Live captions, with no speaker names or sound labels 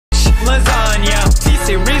lasagna.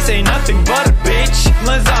 T-Series ain't nothing but a bitch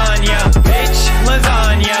lasagna. Bitch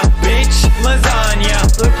lasagna, bitch lasagna.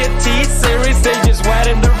 Look at T-Series, they just wet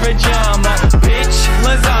in their pajama. Bitch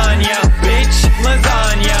lasagna, bitch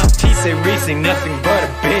lasagna. T-Series ain't nothing but a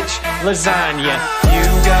bitch lasagna. You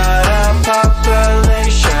got a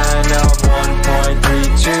population of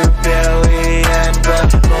 1.32 billion, but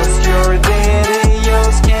most your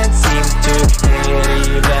videos can't seem to hit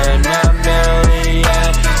even a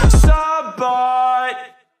million. Subbot.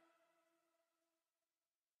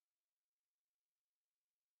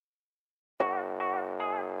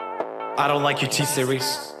 I don't like your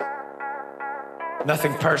T-Series.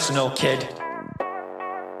 Nothing personal, kid,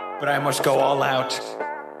 but I must go all out.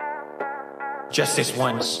 Just this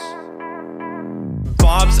once.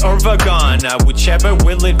 Bob's or Vagana, whichever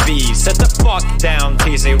will it be. Set the fuck down,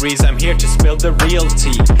 T-Series, I'm here to spill the real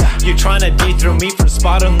tea. You tryna dethrone me from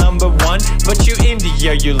spot on number one, but you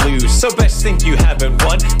India, you lose, so best think you haven't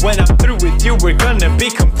won. When I'm through with you, we're gonna be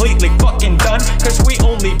completely fucking done, cause we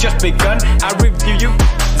only just begun. I review you,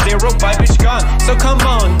 zero vibe is gone. So come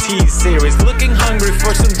on, T-Series, looking hungry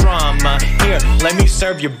for some drama. Here, let me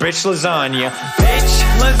serve you bitch lasagna. Bitch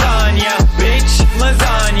lasagna, bitch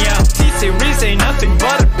lasagna. T-Series ain't nothing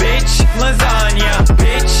but a bitch lasagna.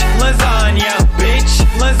 Bitch lasagna, bitch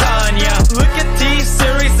lasagna. Look at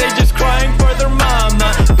T-Series, they just crying for their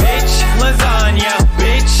mama. Bitch lasagna,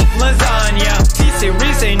 bitch lasagna.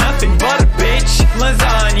 T-Series ain't nothing but a bitch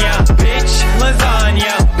lasagna. Bitch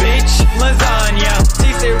lasagna, bitch lasagna.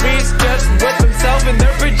 T-Series just with themselves in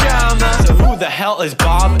their pajamas. So who the hell is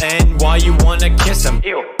Bob and why you wanna kiss him?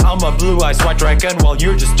 Ew. I'm a blue-eyed white dragon while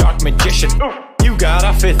you're just dark magician. Oof. You got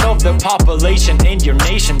a fifth of the population in your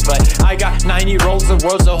nation, but I got 90 rolls of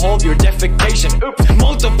worlds to hold your defecation. Oops,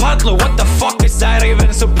 multipatlo, what the fuck is that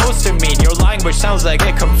even supposed to mean? Your language sounds like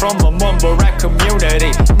it come from a mumble rap community.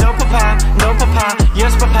 No papa,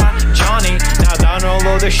 yes papa, Johnny. Now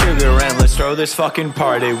download the sugar and let's throw this fucking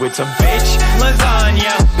party with some bitch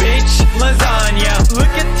lasagna, bitch lasagna. Look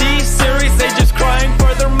at T-Series, they just crying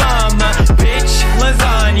for their mama. Bitch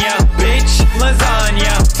lasagna, bitch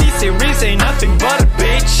lasagna. T-Series ain't nothing but a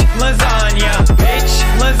bitch lasagna. Bitch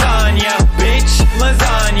lasagna, bitch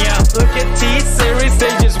lasagna. Look at T-Series,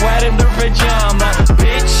 they just wet in their pajama.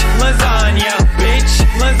 Bitch lasagna, bitch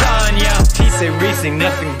lasagna. T-Series ain't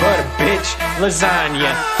nothing but a bitch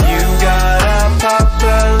lasagna. You got a